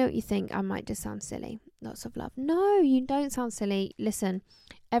me. Let me know what you think. I might just sound silly. Lots of love. No, you don't sound silly. Listen,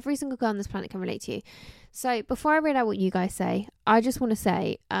 every single girl on this planet can relate to you. So before I read out what you guys say, I just want to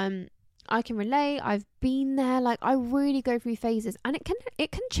say, I can relate. I've been there. Like, I really go through phases, and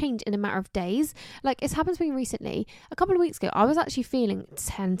it can change in a matter of days. Like, it's happened to me recently. A couple of weeks ago, I was actually feeling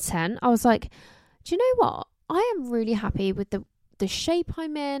 10-10. I was like, do you know what? I am really happy with the shape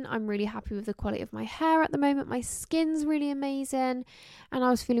I'm in. I'm really happy with the quality of my hair at the moment. My skin's really amazing, and I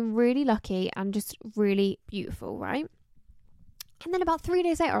was feeling really lucky and just really beautiful, right? And then about 3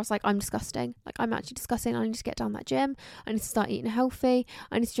 days later, I was like, I'm disgusting. Like, I'm actually disgusting. I need to get down that gym. I need to start eating healthy.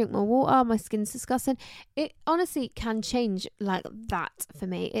 I need to drink more water. My skin's disgusting. It honestly can change like that for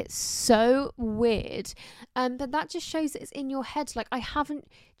me. It's so weird. But that just shows that it's in your head. Like, I haven't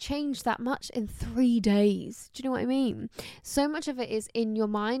changed that much in 3 days. Do you know what I mean? So much of it is in your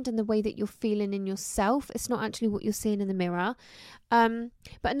mind and the way that you're feeling in yourself. It's not actually what you're seeing in the mirror. But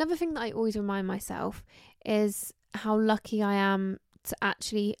another thing that I always remind myself is how lucky I am to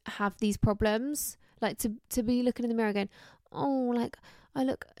actually have these problems. Like, to be looking in the mirror going, oh, like, I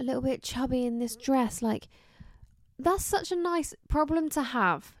look a little bit chubby in this dress. Like, that's such a nice problem to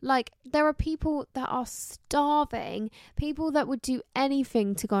have. Like, there are people that are starving, people that would do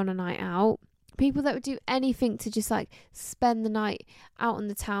anything to go on a night out, people that would do anything to just like spend the night out in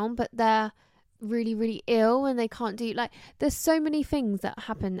the town, but they're really, really ill and they can't do, like, there's so many things that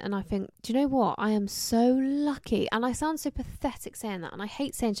happen, and I think, do you know what, I am so lucky. And I sound so pathetic saying that, and I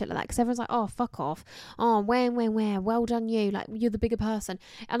hate saying shit like that because everyone's like, oh, fuck off, oh, where, well done you, like, you're the bigger person.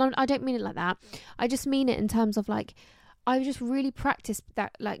 And I don't mean it like that. I just mean it in terms of, like, I just really practice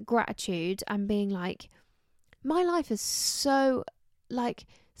that, like, gratitude and being like, my life is so, like,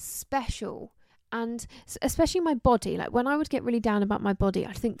 special. And especially my body, like, when I would get really down about my body,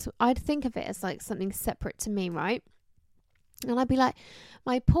 I'd think of it as like something separate to me, right? And I'd be like,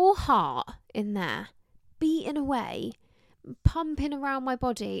 my poor heart in there, beating away, pumping around my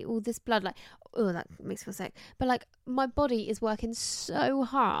body, all this blood, like, oh, that makes me feel sick. But like, my body is working so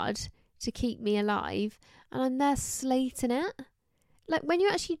hard to keep me alive, and I'm there slating it. Like, when you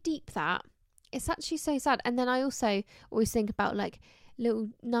actually deep that, it's actually so sad. And then I also always think about like little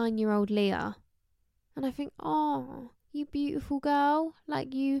 9-year-old Leah. And I think, oh, you beautiful girl.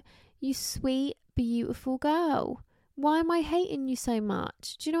 Like, you sweet, beautiful girl. Why am I hating you so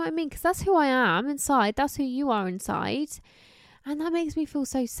much? Do you know what I mean? Because that's who I am inside. That's who you are inside. And that makes me feel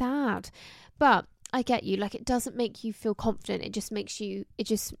so sad. But I get you. Like, it doesn't make you feel confident. It just makes you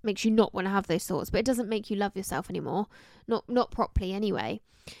not want to have those thoughts. But it doesn't make you love yourself anymore. Not properly anyway.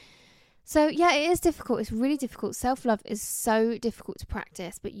 So yeah, it is difficult. It's really difficult. Self-love is so difficult to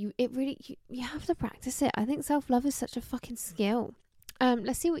practice, but you have to practice it. I think self-love is such a fucking skill.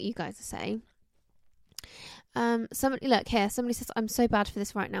 Let's see what you guys are saying. Somebody says, I'm so bad for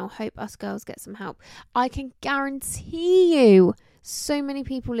this right now. Hope us girls get some help. I can guarantee you so many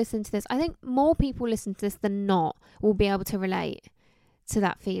people listen to this. I think more people listen to this than not will be able to relate to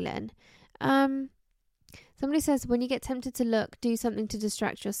that feeling. Somebody says, when you get tempted to look, do something to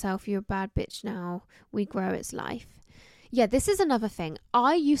distract yourself. You're a bad bitch now. We grow, it's life. Yeah, this is another thing.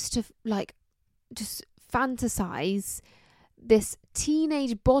 I used to, like, just fantasize this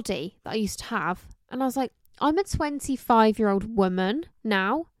teenage body that I used to have. And I was like, I'm a 25-year-old woman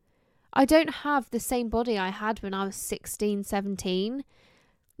now. I don't have the same body I had when I was 16, 17.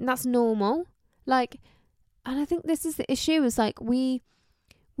 And that's normal. Like, and I think this is the issue, is like, we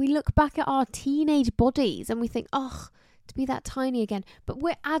look back at our teenage bodies and we think, oh, to be that tiny again. But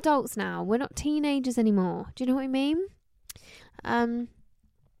we're adults now. We're not teenagers anymore. Do you know what I mean?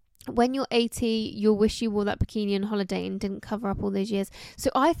 When you're 80, you'll wish you wore that bikini on holiday and didn't cover up all those years.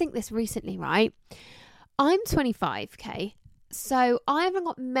 So I think this recently, right? I'm 25, okay? So I haven't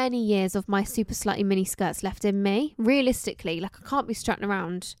got many years of my super slutty mini skirts left in me. Realistically, like, I can't be strutting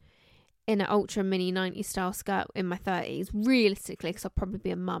around in an ultra mini 90s style skirt in my 30s, realistically, because I'll probably be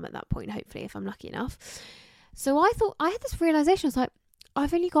a mum at that point, hopefully, if I'm lucky enough. So I thought, I had this realisation, I was like,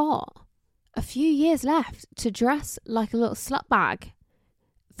 I've only got a few years left to dress like a little slut bag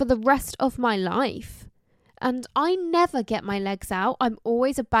for the rest of my life. And I never get my legs out. I'm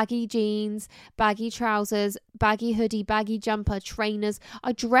always a baggy jeans, baggy trousers, baggy hoodie, baggy jumper, trainers.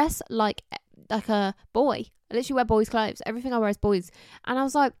 I dress like a boy. I literally wear boys' clothes. Everything I wear is boys. And I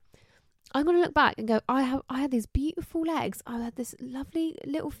was like, I'm going to look back and go, I had these beautiful legs. I had this lovely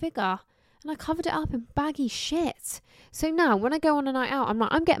little figure. And I covered it up in baggy shit. So now when I go on a night out, I'm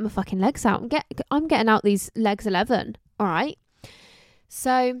like, I'm getting my fucking legs out. I'm getting out these legs 11. All right.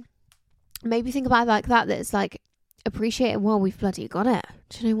 So maybe think about it like that. That it's like, appreciate it while we've bloody got it.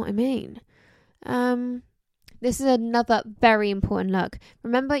 Do you know what I mean? This is another very important look.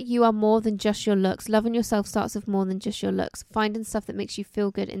 Remember, you are more than just your looks. Loving yourself starts with more than just your looks. Finding stuff that makes you feel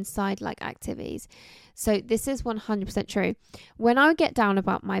good inside, like activities. So this is 100% true. When I get down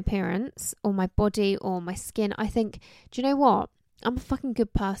about my appearance or my body or my skin, I think, do you know what? I'm a fucking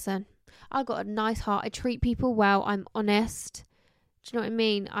good person. I've got a nice heart. I treat people well. I'm honest. Do you know what I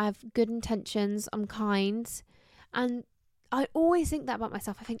mean? I have good intentions. I'm kind. And I always think that about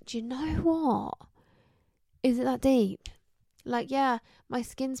myself. I think, do you know what? Is it that deep? Like, yeah, my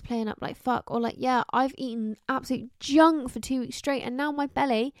skin's playing up like fuck. Or like, yeah, I've eaten absolute junk for 2 weeks straight. And now my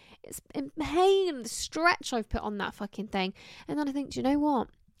belly is in pain. The stretch I've put on that fucking thing. And then I think, do you know what?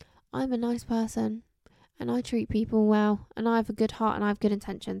 I'm a nice person. And I treat people well. And I have a good heart and I have good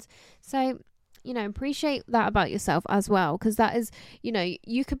intentions. So, you know, appreciate that about yourself as well. Because that is, you know,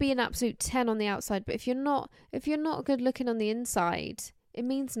 you could be an absolute 10 on the outside. But if you're not good looking on the inside, it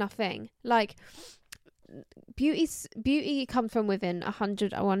means nothing. Like, beauty comes from within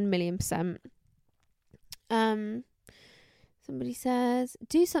 101,000,000%. Somebody says,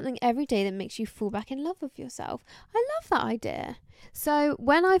 do something every day that makes you fall back in love with yourself. I love that idea. So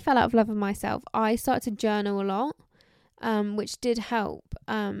when I fell out of love with myself, I started to journal a lot, which did help.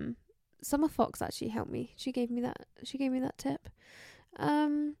 Summer Fox actually helped me. She gave me that tip.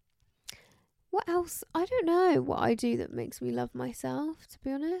 What else? I don't know what I do that makes me love myself, to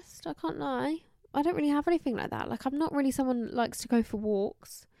be honest. I can't lie. I don't really have anything like that. Like, I'm not really someone that likes to go for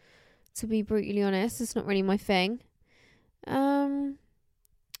walks, to be brutally honest. It's not really my thing.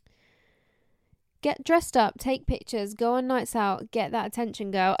 Get dressed up, take pictures, go on nights out, get that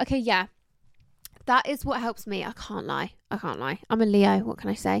attention, girl. Okay, yeah. That is what helps me. I can't lie. I'm a Leo. What can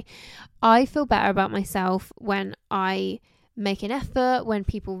I say? I feel better about myself when I make an effort, when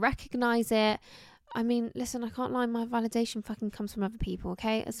people recognize it. I mean, listen, I can't lie. My validation fucking comes from other people,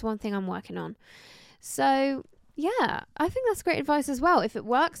 okay? It's one thing I'm working on. So, yeah, I think that's great advice as well. If it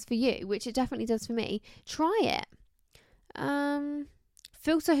works for you, which it definitely does for me, try it.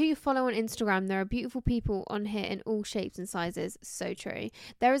 Filter who you follow on Instagram. There are beautiful people on here in all shapes and sizes. So true.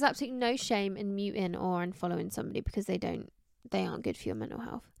 There is absolutely no shame in muting or unfollowing somebody because they aren't good for your mental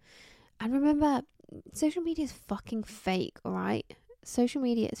health. And remember, social media is fucking fake, alright? Social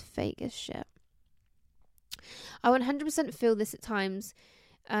media is fake as shit. I 100% feel this at times.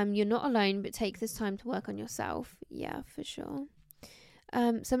 You're not alone, but take this time to work on yourself. Yeah, for sure.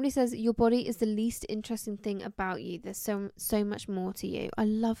 Somebody says your body is the least interesting thing about you. There's so much more to you. I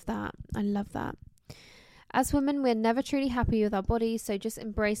love that. As women, we're never truly happy with our bodies, so just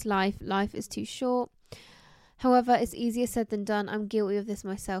embrace life. Life is too short. However, it's easier said than done. I'm guilty of this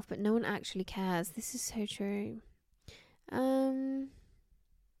myself, but no one actually cares. This is so true.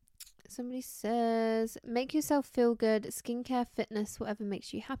 Somebody says, make yourself feel good. Skincare, fitness, whatever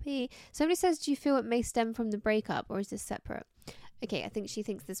makes you happy. Somebody says, do you feel it may stem from the breakup or is this separate? Okay, I think she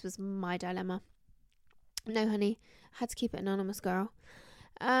thinks this was my dilemma. No, honey. I had to keep it anonymous, girl.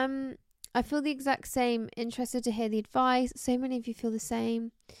 I feel the exact same. Interested to hear the advice. So many of you feel the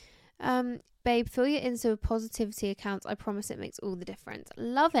same. Babe, fill your Insta with positivity accounts. I promise it makes all the difference.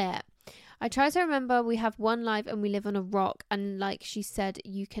 Love it. I try to remember we have one life and we live on a rock. And like she said,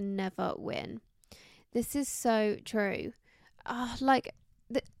 you can never win. This is so true. We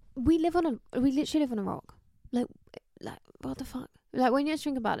literally live on a rock. Like, what the fuck? Like, when you just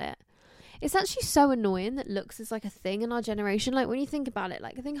think about it, it's actually so annoying that looks is like a thing in our generation. Like, when you think about it,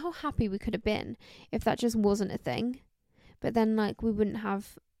 like, I think how happy we could have been if that just wasn't a thing. But then, like, we wouldn't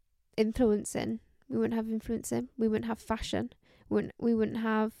have influencing. We wouldn't have fashion. We wouldn't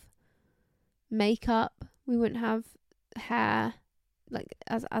have makeup. We wouldn't have hair, like,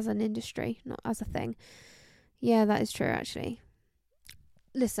 as an industry, not as a thing. Yeah, that is true, actually.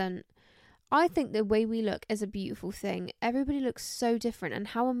 Listen, I think the way we look is a beautiful thing. Everybody looks so different, and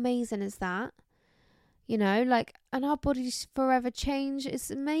how amazing is that? You know, like, and our bodies forever change.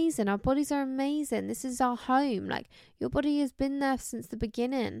 It's amazing. Our bodies are amazing. This is our home. Like, your body has been there since the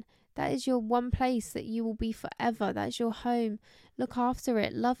beginning. That is your one place that you will be forever. That is your home. Look after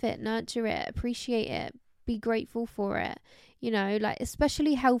it, love it, nurture it, appreciate it, be grateful for it. You know, like,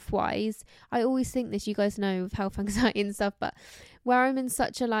 especially health-wise. I always think this, you guys know, with health anxiety and stuff, but where I'm in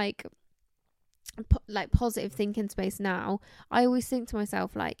such a, like positive thinking space now, I always think to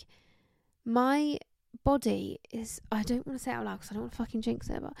myself, like, my body is, I don't want to say it out loud because I don't want to fucking jinx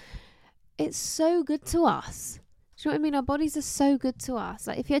it, but it's so good to us. Do you know what I mean? Our bodies are so good to us.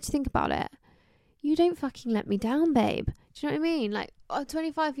 Like, if you had to think about it, you don't fucking let me down, babe. Do you know what I mean? Like,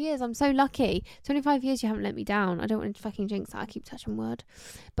 25 years, I'm so lucky. 25 years you haven't let me down. I don't want to fucking jinx that. I keep touching wood.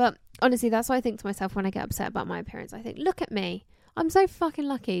 But honestly, that's what I think to myself when I get upset about my appearance. I think, look at me. I'm so fucking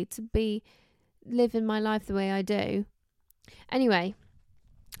lucky to be living my life the way I do. Anyway,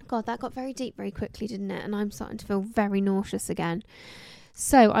 God, that got very deep very quickly, didn't it? And I'm starting to feel very nauseous again.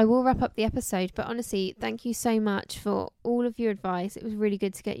 So I will wrap up the episode, but honestly, thank you so much for all of your advice. It was really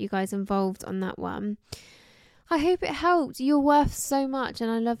good to get you guys involved on that one. I hope it helped. You're worth so much, and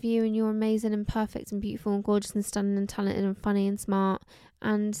I love you, and you're amazing and perfect and beautiful and gorgeous and stunning and talented and funny and smart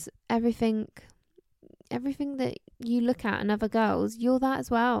and everything that you look at in other girls, you're that as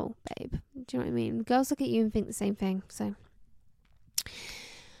well, babe. Do you know what I mean? Girls look at you and think the same thing. So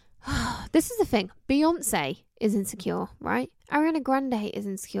this is the thing. Beyonce is insecure, right? Ariana Grande is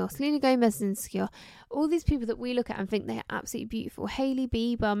insecure. Selena Gomez is insecure. All these people that we look at and think they're absolutely beautiful. Hailey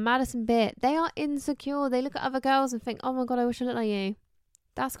Bieber, Madison Beer, they are insecure. They look at other girls and think, oh my God, I wish I looked like you.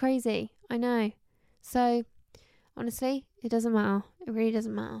 That's crazy. I know. So, honestly, it doesn't matter. It really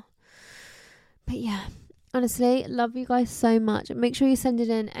doesn't matter. But yeah, honestly, love you guys so much. Make sure you send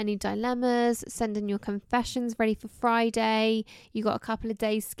in any dilemmas, send in your confessions ready for Friday. You got a couple of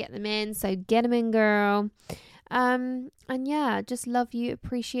days to get them in, so get them in, girl. And yeah, just love you,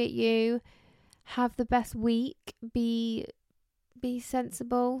 appreciate you. Have the best week. Be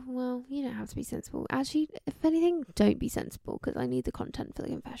sensible. Well, you don't have to be sensible. Actually, if anything, don't be sensible, because I need the content for the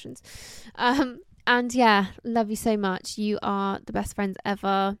confessions. And yeah, love you so much. You are the best friends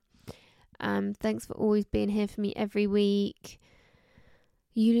ever. Thanks for always being here for me every week.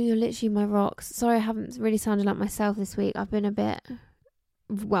 You're literally my rocks. Sorry I haven't really sounded like myself this week. I've been a bit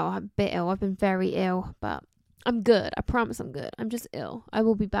ill. I've been very ill, but I'm good. I promise I'm good. I'm just ill. I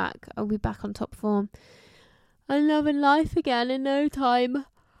will be back. I'll be back on top form. I'm loving life again in no time.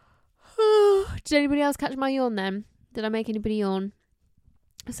 Did anybody else catch my yawn then? Did I make anybody yawn?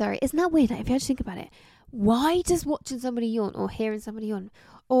 Sorry. Isn't that weird? Like, if you actually think about it, why does watching somebody yawn or hearing somebody yawn,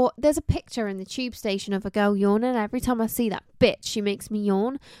 or there's a picture in the tube station of a girl yawning, and every time I see that bitch, she makes me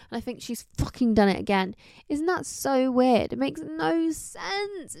yawn, and I think she's fucking done it again. Isn't that so weird? It makes no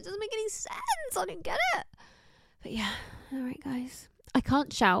sense. It doesn't make any sense. I don't get it. But yeah, alright guys. I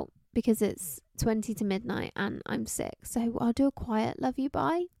can't shout because it's 20 to midnight and I'm sick, so I'll do a quiet love you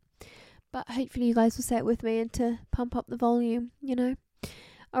bye. But hopefully you guys will say it with me and to pump up the volume, you know.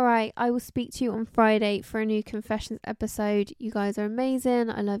 Alright, I will speak to you on Friday for a new confessions episode. You guys are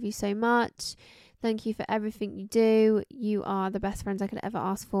amazing. I love you so much. Thank you for everything you do. You are the best friends I could ever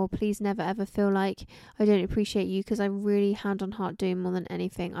ask for. Please never ever feel like I don't appreciate you, because I really hand on heart do more than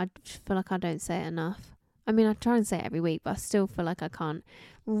anything. I feel like I don't say it enough. I mean, I try and say it every week, but I still feel like I can't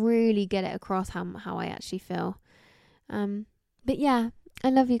really get it across how I actually feel. But yeah, I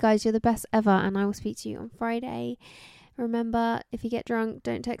love you guys. You're the best ever, and I will speak to you on Friday. Remember, if you get drunk,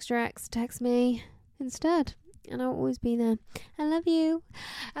 don't text your ex, text me instead, and I'll always be there. I love you.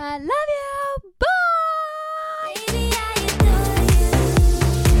 I love you. Bye. Baby, I adore you.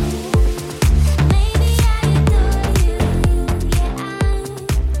 Baby, I adore you. Yeah.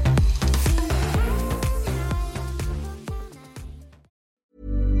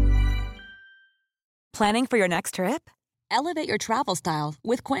 Planning for your next trip? Elevate your travel style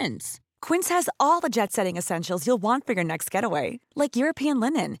with Quince. Quince has all the jet-setting essentials you'll want for your next getaway, like European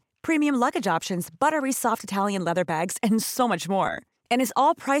linen, premium luggage options, buttery soft Italian leather bags, and so much more. And is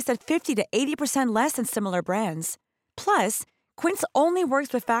all priced at 50 to 80% less than similar brands. Plus, Quince only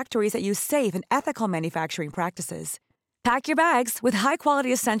works with factories that use safe and ethical manufacturing practices. Pack your bags with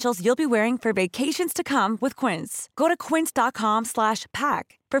high-quality essentials you'll be wearing for vacations to come with Quince. Go to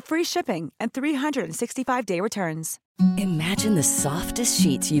quince.com/pack for free shipping and 365-day returns. Imagine the softest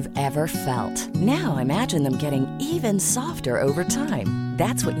sheets you've ever felt. Now imagine them getting even softer over time.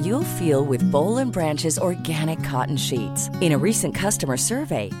 That's what you'll feel with Boll & Branch's organic cotton sheets. In a recent customer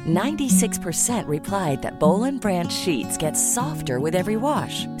survey, 96% replied that Boll & Branch sheets get softer with every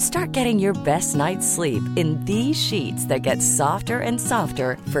wash. Start getting your best night's sleep in these sheets that get softer and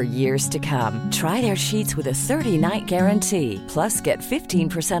softer for years to come. Try their sheets with a 30-night guarantee. Plus, get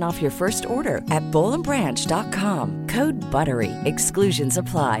 15% off your first order at bollandbranch.com. Code BUTTERY. Exclusions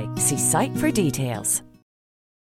apply. See site for details.